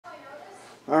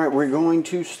Alright, we're going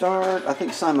to start. I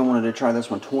think Simon wanted to try this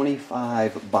one.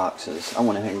 25 boxes. I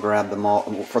went ahead and grabbed them all.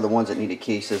 For the ones that needed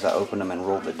cases, I opened them and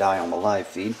rolled the die on the live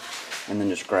feed. And then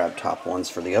just grabbed top ones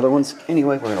for the other ones.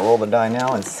 Anyway, we're going to roll the die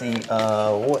now and see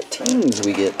what teams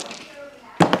we get.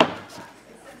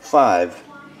 5,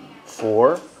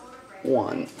 4,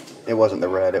 1. It wasn't the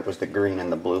red, it was the green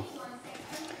and the blue.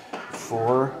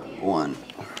 4, 1.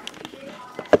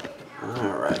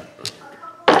 Alright.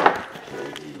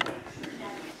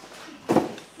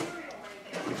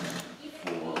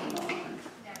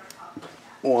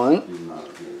 One,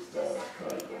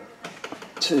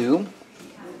 2,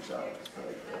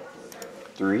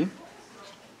 3,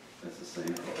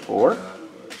 4,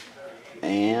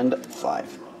 and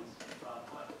 5.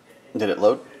 Did it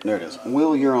load? There it is.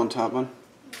 Will, you're on top one.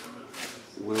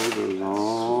 Will goes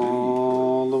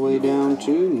all the way down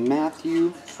to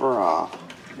Matthew Fra.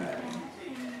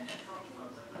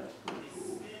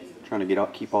 Trying to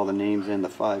keep all the names in the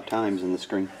 5 times in the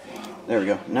screen. There we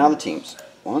go. Now the teams.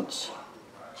 Once,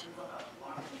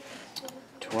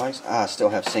 twice. I still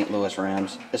have St. Louis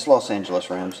Rams. It's Los Angeles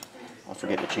Rams. I'll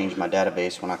forget to change my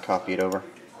database when I copy it over.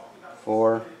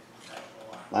 4.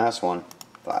 Last one.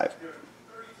 5.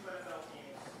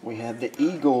 We have the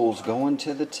Eagles going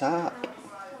to the top.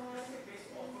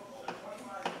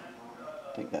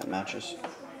 I think that matches.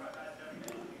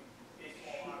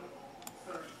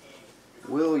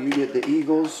 Will, you get the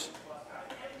Eagles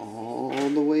all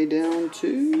the way down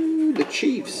to the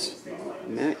Chiefs.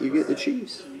 Matt, you get the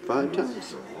Chiefs 5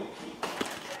 times.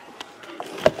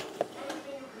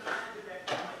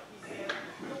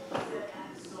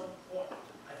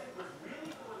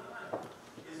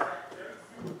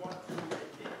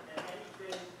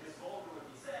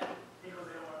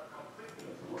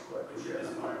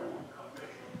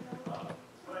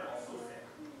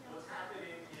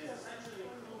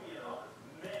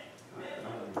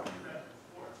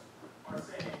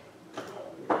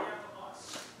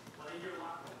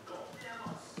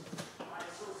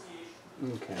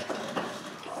 Okay.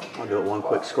 I'll do it one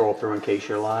quick scroll through in case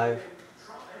you're live.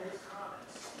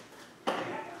 The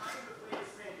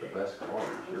best card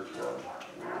is your card.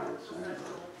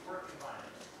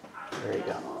 There you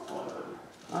go.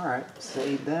 Alright,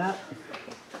 save that.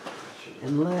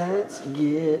 And let's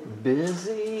get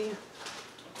busy.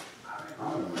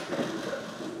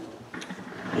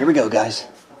 Here we go, guys.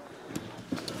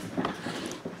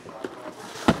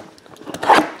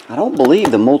 I don't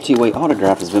believe the multi-way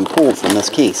autograph has been pulled from this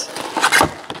case.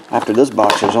 After this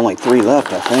box, there's only 3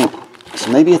 left, I think. So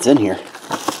maybe it's in here.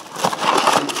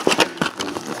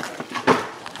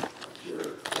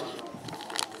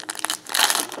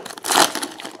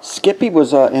 Skippy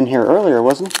was in here earlier,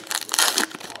 wasn't he?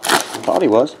 I thought he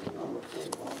was.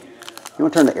 You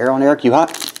want to turn the air on, Eric? You hot?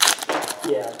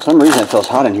 Yeah. For some reason it feels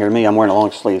hot in here to me. I'm wearing a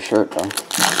long sleeve shirt, though.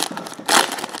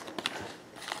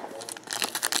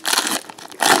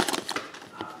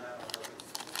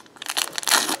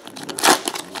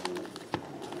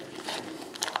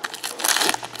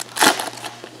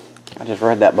 I just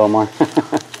read that, Bomar.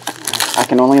 I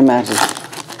can only imagine.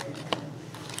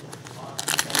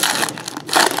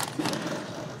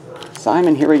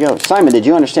 Simon, here we go. Simon, did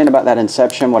you understand about that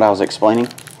inception, what I was explaining?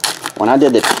 When I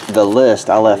did the list,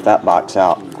 I left that box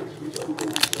out.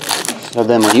 So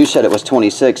then when you said it was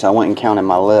 26, I went and counted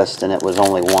my list, and it was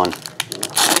only 1.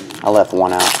 I left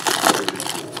 1 out.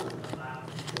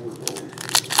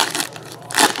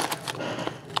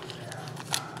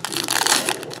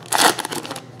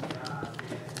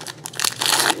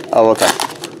 Oh, okay.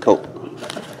 Cool.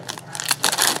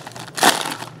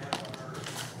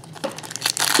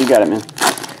 You got it, man.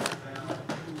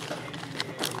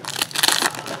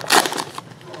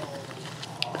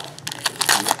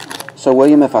 So,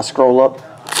 William, if I scroll up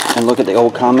and look at the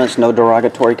old comments, no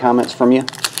derogatory comments from you?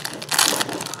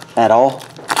 At all?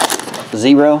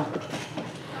 0?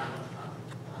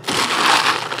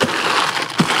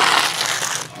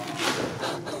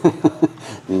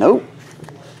 Nope.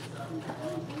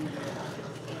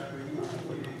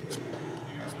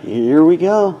 Here we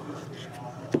go.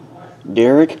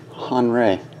 Derek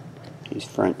Henry. He's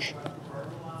French.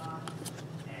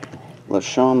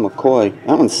 LaShawn McCoy.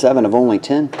 That one's 7 of only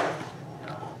 10.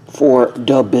 For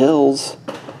the Bills,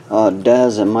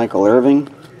 Dez and Michael Irving.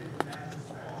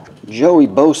 Joey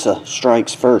Bosa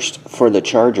strikes first for the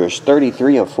Chargers.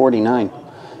 33 of 49.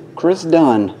 Chris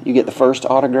Dunn, you get the first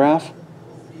autograph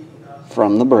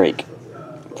from the break.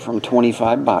 From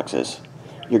 25 boxes.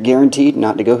 You're guaranteed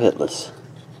not to go hitless.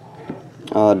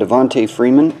 Devontae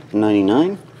Freeman,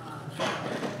 99.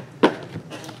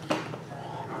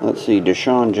 Let's see,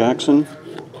 Deshaun Jackson.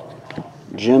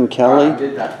 Jim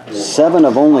Kelly. 7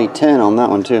 of only 10 on that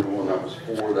one, too. The one that was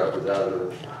 4 that was out of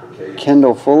the case.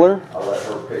 Kendall Fuller. I let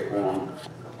her pick one.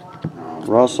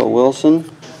 Russell Wilson.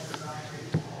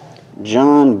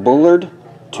 John Bullard,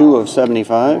 2 of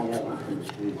 75.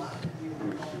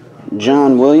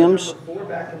 John Williams.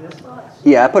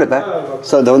 Yeah, I put it back.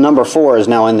 So the number 4 is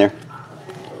now in there.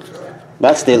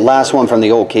 That's the last one from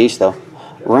the old case, though.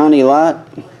 Ronnie Lott,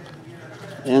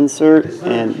 insert,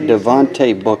 and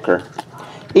Devontae Booker.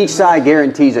 Each side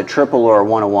guarantees a triple or a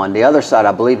 101. The other side,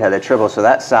 I believe, had a triple, so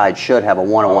that side should have a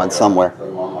 101 somewhere.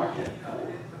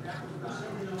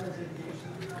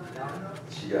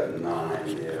 She got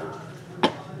 9,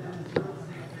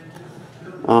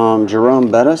 yeah.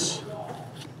 Jerome Bettis.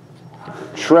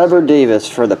 Trevor Davis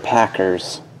for the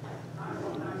Packers.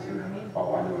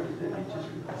 Oh, I know what he did. He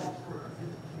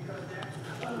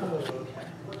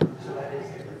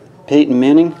just... Peyton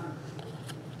Manning.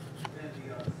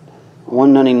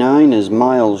 199 is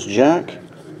Miles Jack.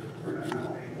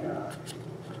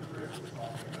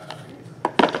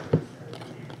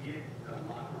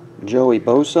 Joey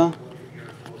Bosa.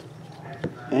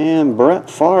 And Brett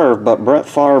Favre, but Brett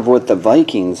Favre with the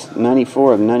Vikings.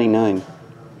 94 of 99.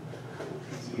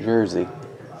 Jersey.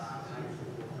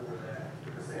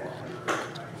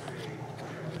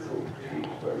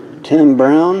 Tim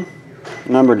Brown,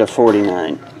 numbered to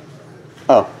 49.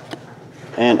 Oh,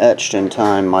 and etched in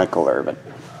time, Michael Irvin.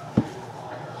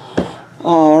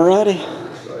 Alrighty.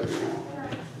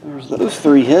 There's those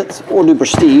 3 hits. We'll do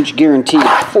Prestige, guaranteed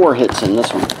 4 hits in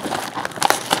this one.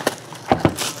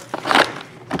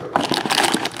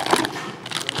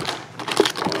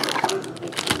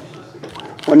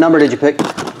 What number did you pick?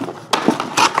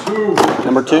 2.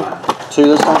 Number 2? 2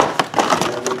 this time?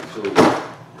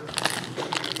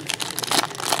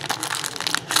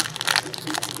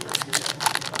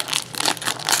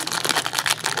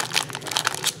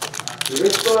 Do they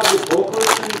still have the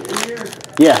booklets in here?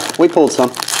 Yeah, we pulled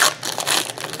some.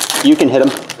 You can hit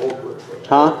them.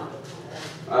 Huh?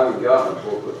 I haven't gotten a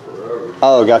booklet forever.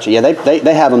 Oh, gotcha. Yeah,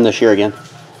 they have them this year again.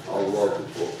 I love the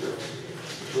booklet.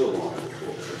 Still want the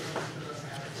booklet.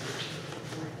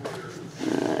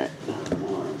 Alright.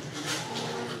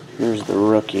 Here's the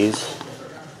rookies.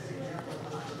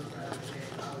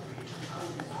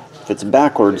 If it's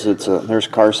backwards, there's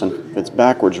Carson. If it's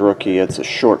backwards rookie, it's a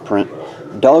short print.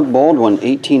 Doug Baldwin,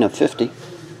 18 of 50.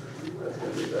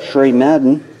 Trey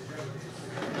Madden,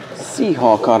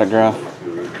 Seahawk autograph.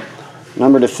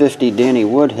 Number to 50, Danny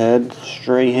Woodhead,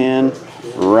 Strahan,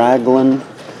 Raglan,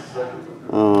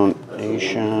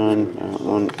 Ashawn,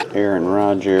 Aaron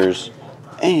Rodgers,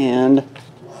 and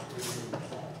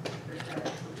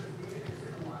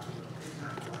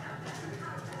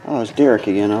oh, it's Derek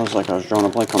again. I was like, I was drawing a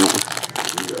blank on that one.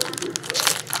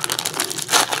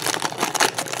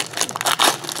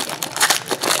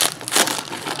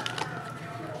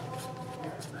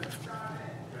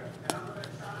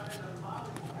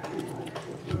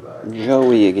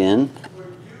 Joey again.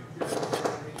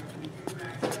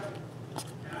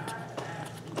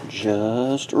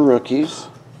 Just rookies.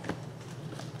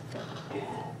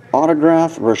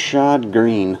 Autograph Rashad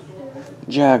Green,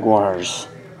 Jaguars.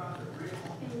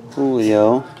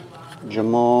 Julio,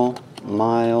 Jamal,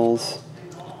 Miles,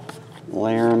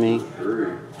 Laramie,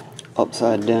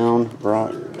 upside down,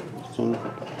 Brockton. That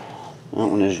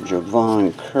one is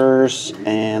Javon Curse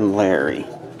and Larry.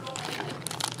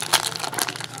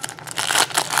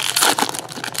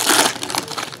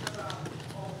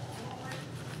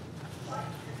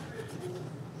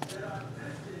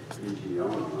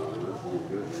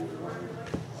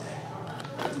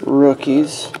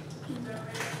 Rookies.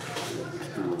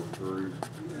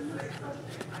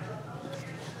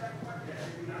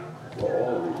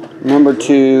 Number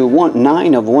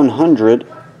 9 of 100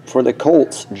 for the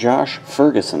Colts, Josh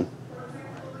Ferguson.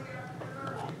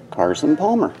 Carson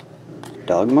Palmer,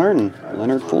 Doug Martin,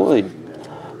 Leonard Floyd,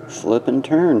 Flip and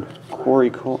Turn, Corey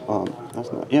Coleman.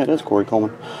 It is Corey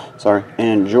Coleman. Sorry,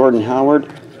 and Jordan Howard,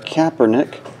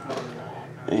 Kaepernick,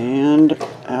 and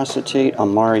acetate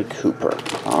Amari Cooper.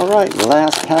 All right,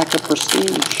 last pack of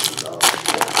Prestige.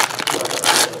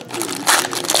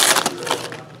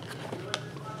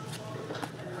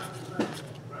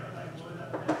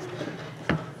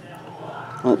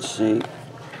 Let's see.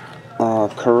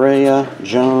 Correa,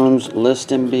 Jones,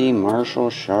 Listenby, Marshall,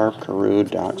 Sharp, Carew,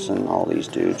 Doxson, all these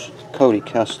dudes. Cody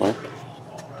Kessler.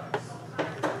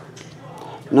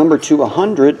 Number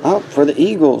 200, up for the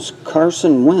Eagles,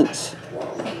 Carson Wentz.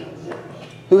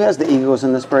 Who has the Eagles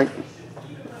in this break?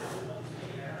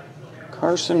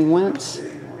 Carson Wentz,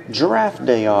 draft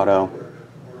day auto.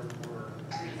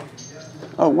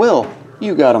 Oh, Will,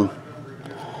 you got him.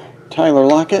 Tyler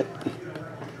Lockett,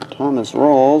 Thomas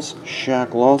Rawls,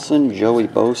 Shaq Lawson, Joey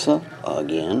Bosa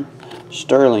again,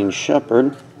 Sterling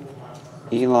Shepard,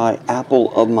 Eli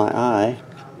Apple of my eye,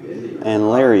 and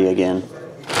Larry again.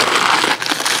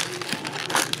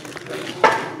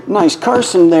 Nice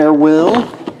Carson there, Will.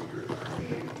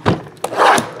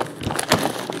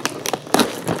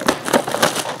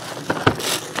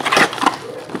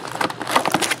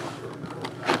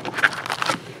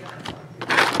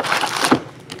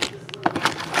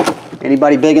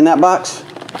 Anybody big in that box?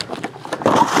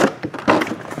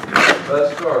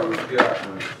 Best card we got.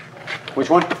 Which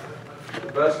one?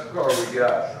 The best card we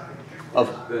got Of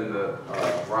has been the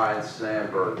Ryan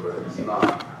Sandberg, but it's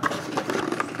not.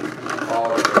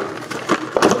 Auto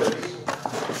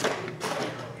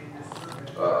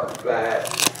bat,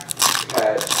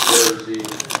 patch, jersey,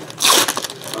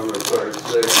 number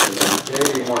 36, and then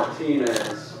Katie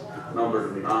Martinez,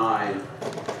 number 9.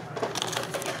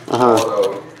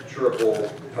 Auto triple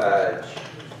patch.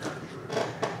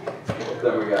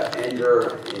 Then we got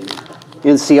Ender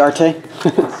in Ciarte?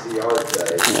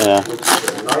 Ciarte, Yeah. which is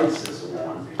the nicest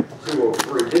one.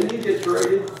 203. Didn't he get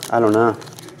traded I don't know.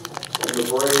 from the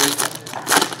Braves?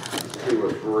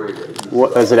 203.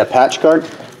 What is it? A patch card?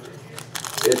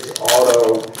 It's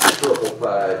auto triple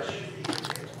patch.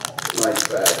 Nice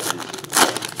patches.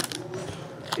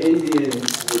 Indian,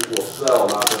 which will sell,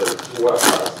 not that it swept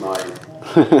last night.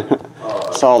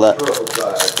 Saw that. Triple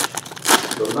patch.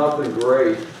 So nothing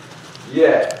great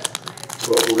yet,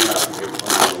 but we're gonna have to get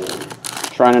another one.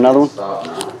 Trying another one? Stop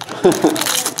now.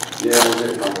 Yeah, we'll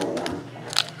get number 1.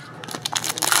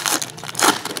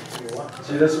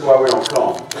 See, this is why we don't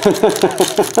come.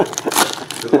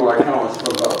 Because when I come, I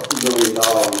spend about $2 million.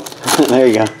 There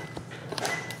you go.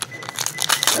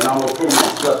 And I'm going to put them on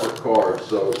separate cards,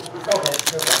 so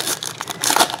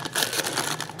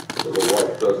the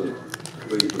wife doesn't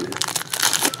leave me.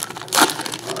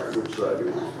 All right, which side do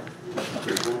you want?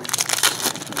 This one?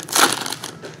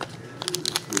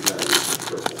 We got this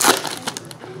purple.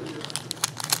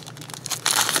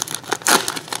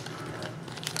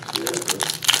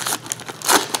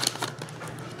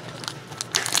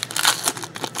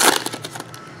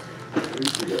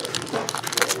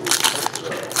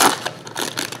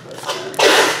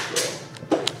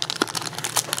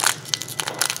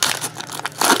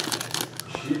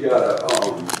 She got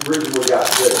originally got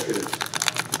this because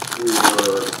we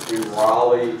were in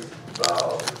Raleigh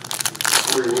about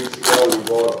 3 weeks ago and we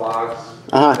bought a box.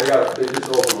 They just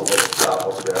opened a little shop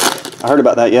up there. I heard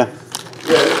about that, yeah.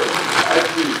 Yeah,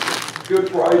 actually,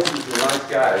 good prices and nice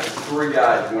guys. 3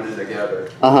 guys went in together.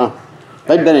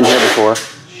 They've been in here before.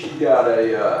 She got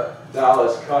a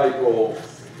Dallas Keuchel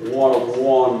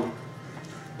 1/1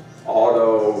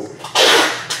 auto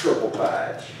triple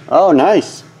patch. Oh,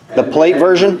 nice. The plate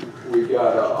version? We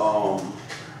got a,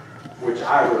 which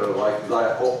I really like, because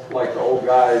I like the old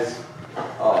guys,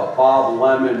 Bob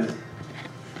Lemon,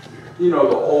 you know,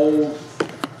 the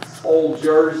old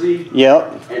jersey.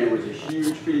 Yep. And it was a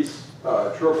huge piece,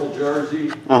 triple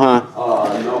jersey,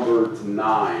 numbered to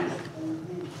 9,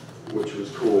 which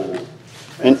was cool.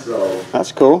 And so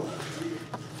that's cool.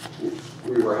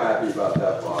 We were happy about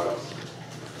that box.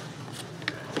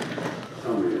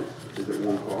 Tell me, is it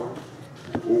 1 card?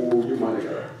 Oh, you might have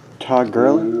got it. Todd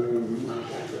Gurley?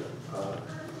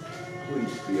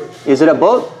 Please be a. Is it a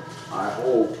book? I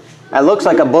hope. It looks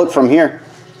like a book from here.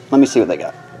 Let me see what they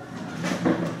got.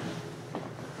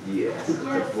 Yes, it's a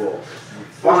book.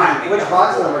 Fine. Which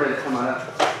box number did it come out?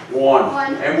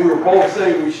 1. And we were both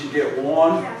saying we should get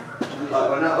 1. I'm not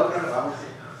looking at it.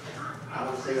 I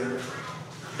will see what it is.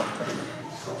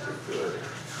 Something good.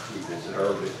 You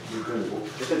deserve it. You can.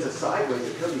 If it's a sideways,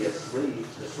 it could be a sleeve.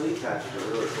 The sleeve patches are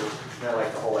really cool. They're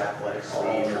like the whole athletic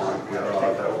sleeve. Oh my Or God.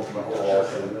 take the ultimate whole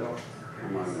shot in the middle.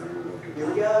 Come on, man. Look at Here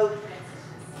we go.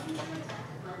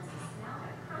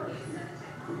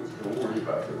 Don't worry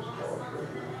about those cards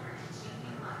right now.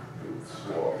 It's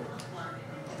slow.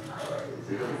 Alright, is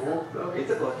it a book though?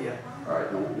 It's a book, yeah. Alright,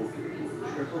 don't look at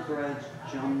it. Triple threads,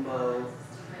 jumbo.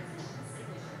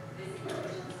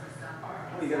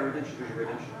 Oh, you got a redemption. There's a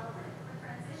redemption.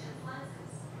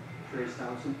 Trace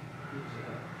Thompson.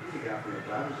 You got from the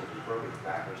drivers if you broke his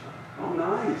back or something. Oh,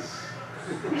 nice.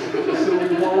 So we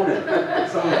want it.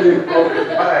 Something broke his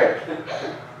back.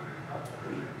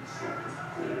 It's a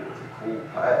cool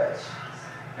patch.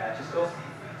 Patch is cool.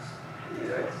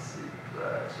 Yeah, I can see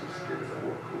that. Just give it a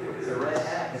look cool. It's a red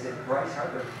hat. Is it Bryce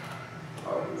Harper? I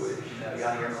wish. No, you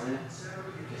got your own in it? You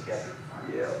just got it.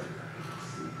 Yeah.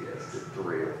 He gets the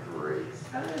 303.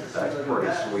 That's That's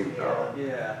pretty sweet though.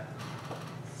 Yeah.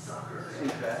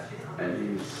 Sweet patch. And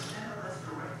he's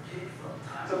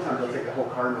Sometimes they'll take the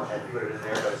whole Cardinal head and put it in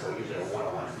there, but it's usually a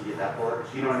 101 if you get that far.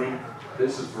 You know what I mean?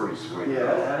 This is pretty sweet. Yeah,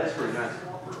 that is pretty nice.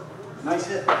 Nice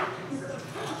hit. I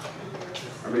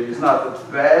mean, he's not the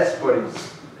best, but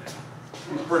he's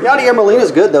pretty. Yadier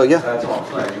Molina's good though, yeah. That's what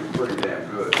I'm saying. He's pretty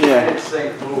damn good. Yeah. And it's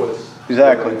St. Louis.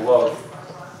 Exactly. They love.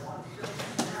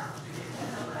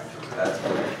 That's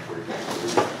pretty cool.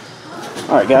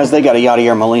 All right, guys, they got a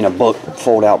Yadier Molina book,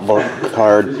 fold-out book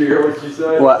card. Did you hear what she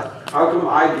said? What? How come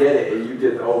I get it and you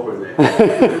get to open it?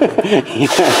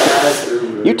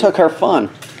 Yeah. You took her fun.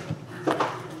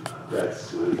 That's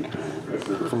sweet.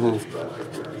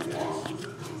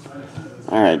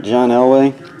 All right, John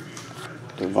Elway,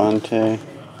 Devontae,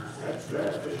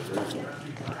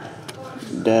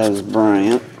 Dez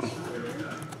Bryant.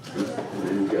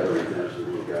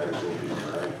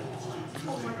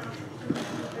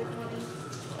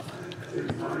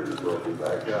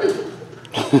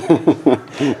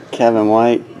 Kevin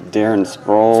White, Darren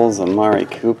Sproles, Amari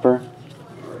Cooper,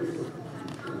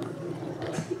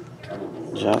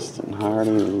 Justin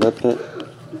Hardy, Lippett,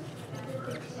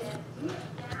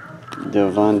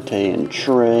 Devontae and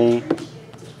Trey.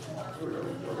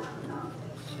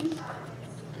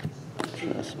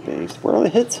 Just base. Where are the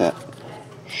hits at?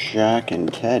 Shaq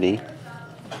and Teddy.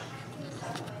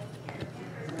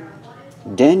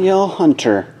 Danielle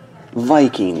Hunter,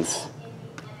 Vikings.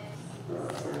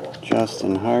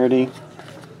 Justin Hardy.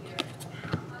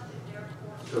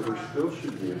 So there still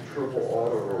should be a triple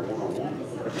auto or a 101.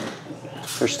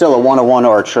 There's still a 101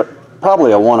 or a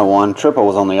probably a 101. Triple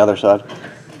was on the other side.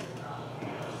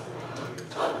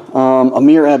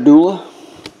 Amir Abdullah,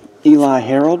 Eli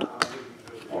Harold,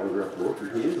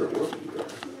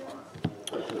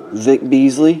 Vic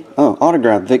Beasley. Oh,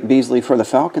 autograph Vic Beasley for the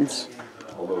Falcons.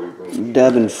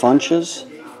 Devin Funches,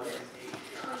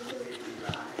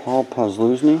 Paul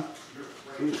Posluszny.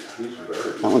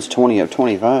 That one's 20 of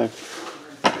 25.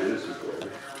 I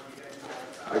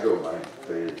go by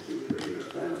fantasy.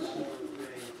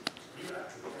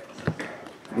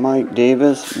 Mike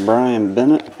Davis, Brian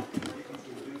Bennett,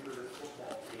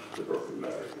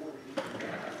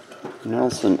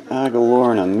 Nelson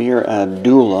Aguilar, and Amir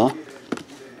Abdullah.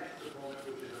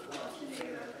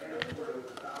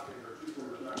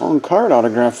 On card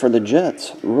autograph for the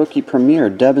Jets, rookie premier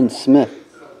Devin Smith.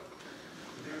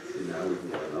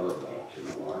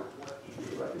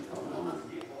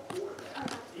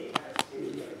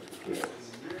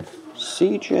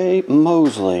 C.J.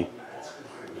 Mosley,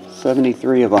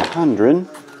 73 of 100.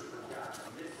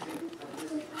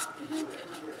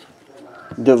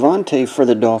 Devontae for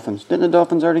the Dolphins. Didn't the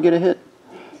Dolphins already get a hit?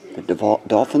 The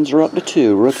Dolphins are up to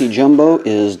 2. Rookie jumbo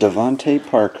is Devontae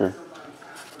Parker.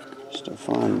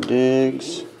 Stephon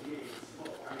Diggs.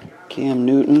 Cam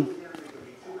Newton.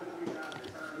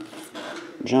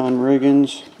 John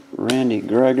Riggins. Randy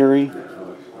Gregory.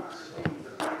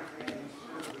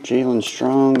 Jalen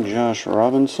Strong. Josh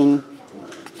Robinson.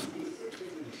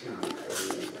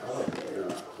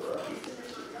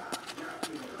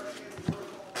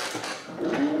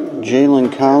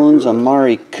 Jalen Collins,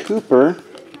 Amari Cooper,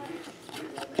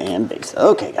 and base.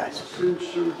 Okay, guys. How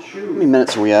many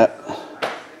minutes are we at?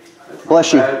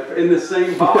 Bless you. In the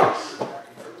same box.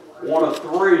 1 of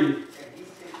 3.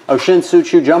 Oh, Shin Su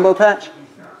Chu Jumbo Patch?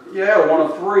 Yeah, 1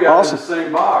 of 3 out of the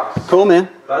same box. Cool, man.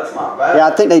 That's not bad. Yeah,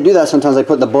 I think they do that sometimes. They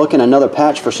put the book and another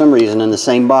patch for some reason in the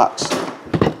same box.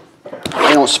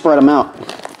 They don't spread them out.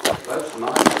 That's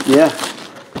nice. Yeah.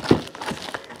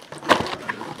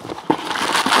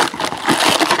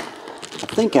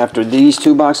 I think after these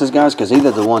 2 boxes, guys, because these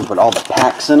are the ones with all the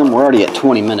packs in them, we're already at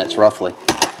 20 minutes roughly.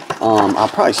 I'll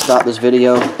probably stop this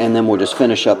video and then we'll just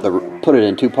finish up put it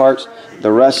in 2 parts.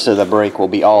 The rest of the break will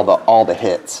be all the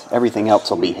hits. Everything else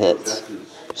will be hits.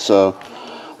 So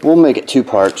we'll make it 2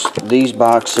 parts. These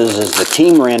boxes is the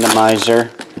team randomizer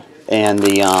and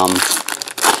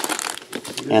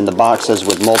the boxes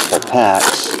with multiple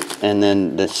packs. And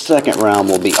then the second round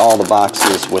will be all the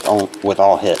boxes with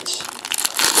all hits.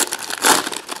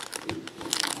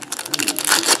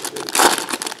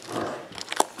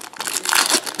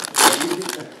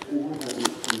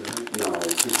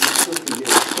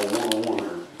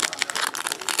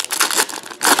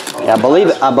 Yeah,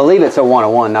 I believe it's a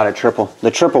 101, not a triple. The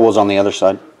triple was on the other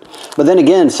side. But then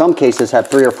again, some cases have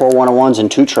 3 or 4 101s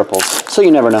and 2 triples. So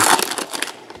you never know.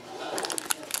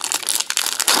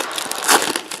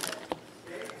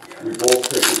 We both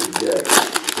picked it together,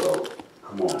 so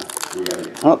come on.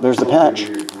 Oh, there's the patch.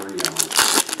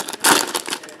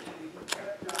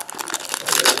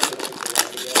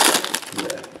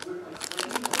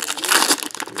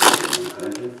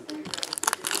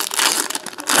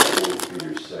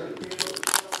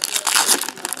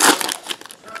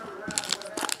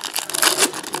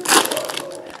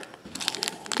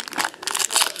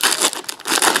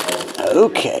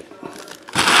 Okay.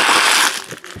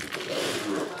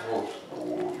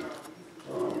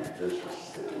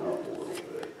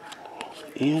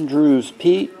 Andrews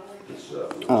Pete.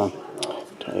 Tell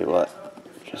you what,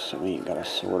 just so we ain't got to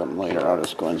sort them later, I'll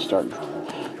just go ahead and start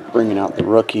bringing out the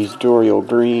rookies. Dorial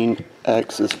Green,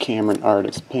 X's Cameron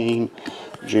Artis Payne,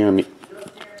 Jeremy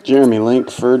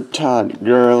Linkford, Todd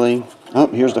Gurley. Oh,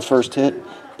 here's the first hit.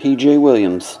 P.J.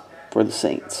 Williams for the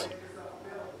Saints.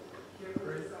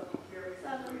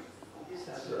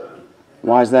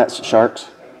 Why is that, Sharks?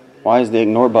 Why is the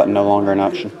ignore button no longer an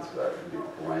option?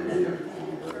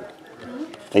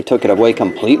 They took it away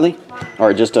completely?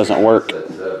 Or it just doesn't work?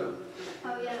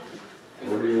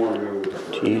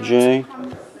 TJ,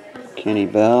 Kenny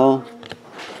Bell,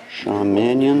 Sean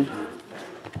Mannion,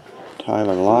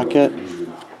 Tyler Lockett,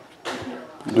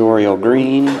 Dorial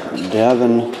Green,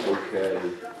 Devin.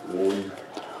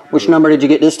 Which number did you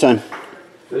get this time?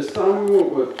 This time we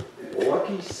went with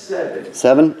lucky 7.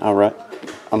 7? All right.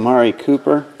 Amari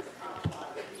Cooper,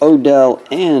 Odell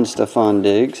and Stephon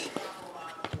Diggs,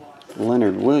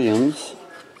 Leonard Williams,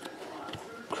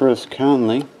 Chris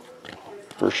Conley,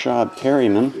 Rashad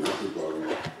Perryman,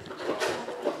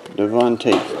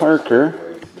 Devontae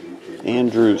Parker,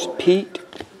 Andrews Pete,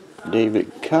 David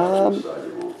Cobb,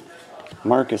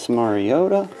 Marcus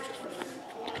Mariota,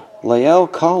 Lael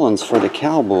Collins for the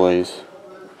Cowboys.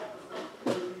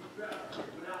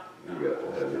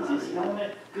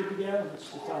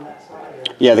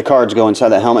 Yeah, the cards go inside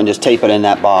that helmet and just tape it in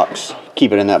that box.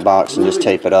 Keep it in that box and just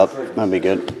tape it up. That'd be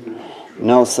good.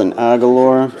 Nelson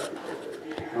Aguilar,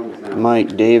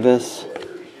 Mike Davis,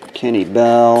 Kenny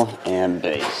Bell, and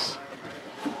base.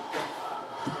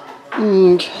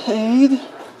 Okay.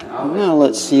 Now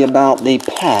let's see about the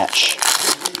patch.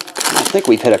 I think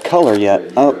we've hit a color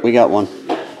yet. Oh, we got one.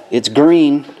 It's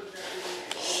green.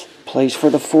 Plays for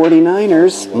the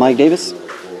 49ers. Mike Davis.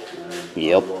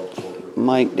 Yep.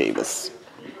 Mike Davis.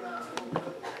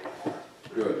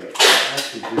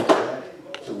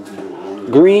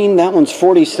 Green, that one's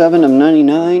 47 of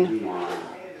 99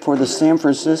 for the San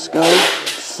Francisco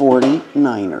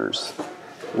 49ers,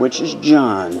 which is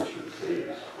John.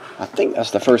 I think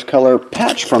that's the first color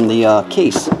patch from the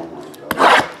case.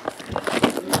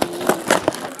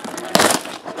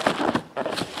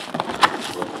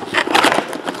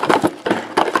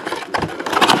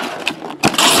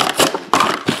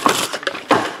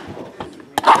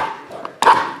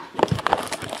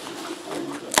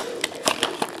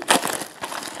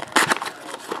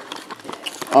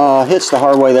 Hits the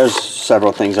hard way. There's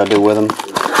several things I do with them.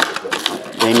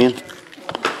 Damien,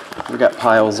 we got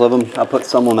piles of them. I put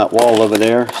some on that wall over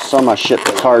there. Some I ship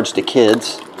the cards to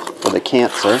kids for the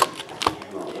cancer.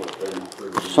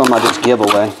 Some I just give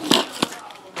away.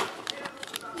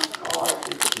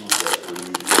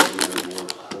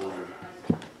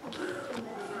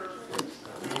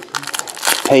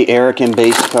 Pay Eric in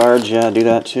base cards. Yeah, I do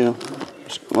that too.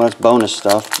 Well, that's bonus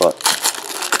stuff, but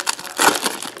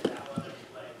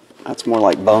that's more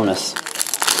like bonus.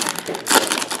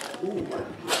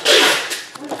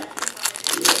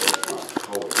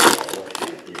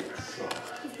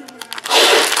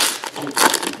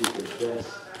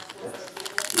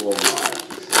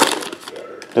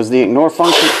 Does the ignore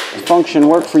function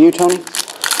work for you, Tony?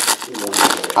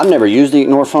 I've never used the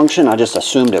ignore function. I just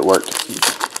assumed it worked.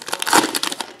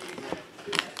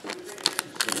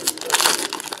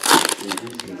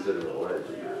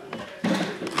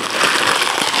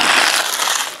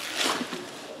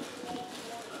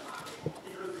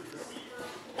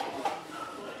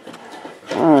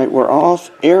 All right, we're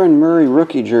off. Aaron Murray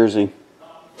rookie jersey.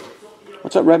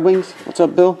 What's up, Red Wings? What's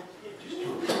up, Bill?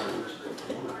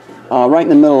 Right in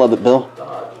the middle of it, Bill.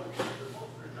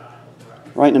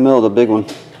 Right in the middle of the big one.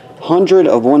 100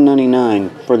 of 199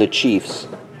 for the Chiefs.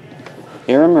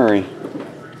 Aaron Murray.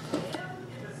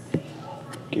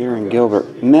 Garen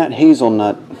Gilbert. Matt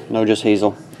Hazelnut. No, just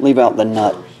Hazel. Leave out the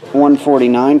nut.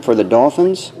 149 for the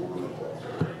Dolphins.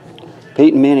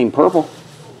 Peyton Manning purple.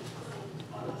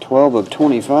 12 of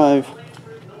 25.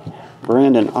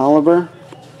 Brandon Oliver.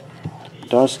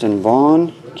 Dustin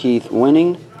Vaughn. Keith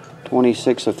Winning.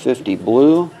 26 of 50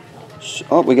 blue.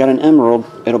 Oh, we got an emerald.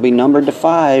 It'll be numbered to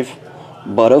 5.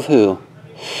 But of who?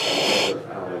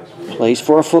 Plays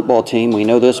for a football team. We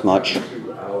know this much.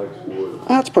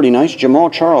 That's pretty nice. Jamal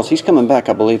Charles. He's coming back,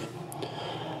 I believe.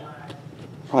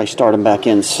 Probably start him back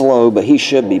in slow, but he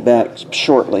should be back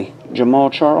shortly. Jamal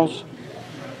Charles.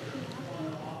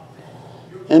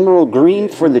 Emerald green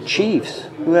for the Chiefs.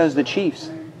 Who has the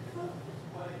Chiefs?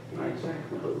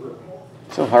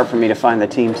 So hard for me to find the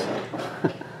teams.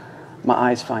 My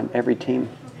eyes find every team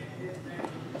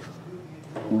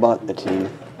but the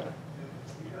team.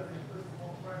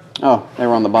 Oh, they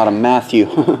were on the bottom. Matthew.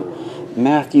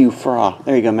 Matthew Fra.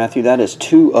 There you go, Matthew. That is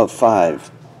 2 of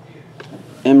 5.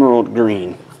 Emerald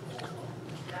green.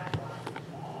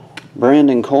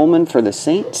 Brandon Coleman for the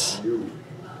Saints.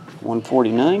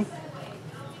 149.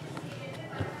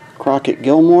 Crockett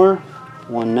Gilmore.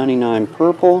 199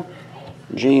 purple.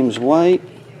 James White.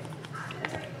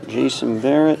 Jason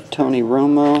Barrett. Tony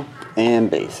Romo. And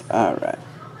base. All right.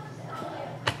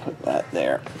 Put that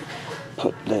there.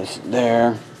 Put this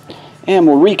there. And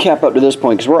we'll recap up to this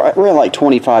point because we're at like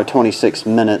 25, 26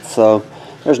 minutes. So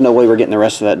there's no way we're getting the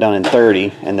rest of that done in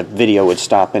 30. And the video would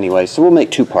stop anyway. So we'll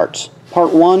make 2 parts.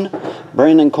 Part 1,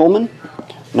 Brandon Coleman.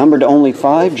 Numbered to only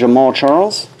 5, Jamal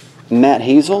Charles. Matt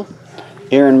Hazel.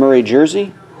 Aaron Murray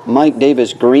jersey. Mike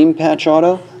Davis green patch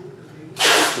auto.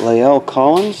 Lael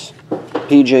Collins.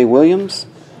 PJ Williams.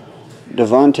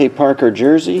 Devontae Parker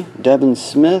jersey. Devin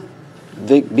Smith.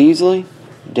 Vic Beasley.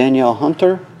 Danielle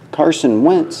Hunter. Carson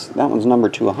Wentz. That one's number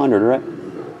 200, right?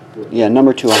 Yeah,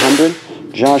 number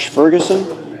 200. Josh Ferguson.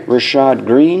 Rashad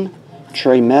Green.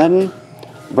 Trey Madden.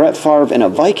 Brett Favre in a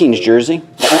Vikings jersey.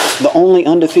 The only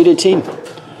undefeated team.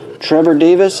 Trevor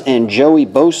Davis and Joey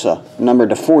Bosa, numbered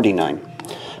to 49.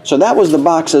 So that was the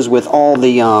boxes with all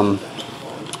the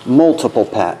multiple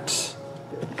packs.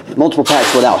 Multiple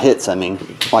packs without hits, I mean.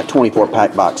 Like 24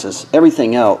 pack boxes.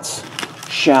 Everything else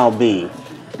shall be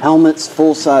helmets,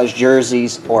 full-size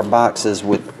jerseys, or boxes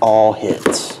with all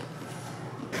hits.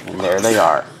 And there they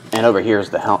are. And over here is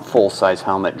the full-size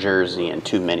helmet jersey and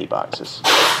 2 mini boxes.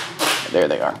 There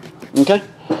they are. Okay?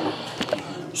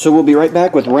 So we'll be right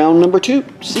back with round number 2.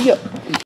 See ya.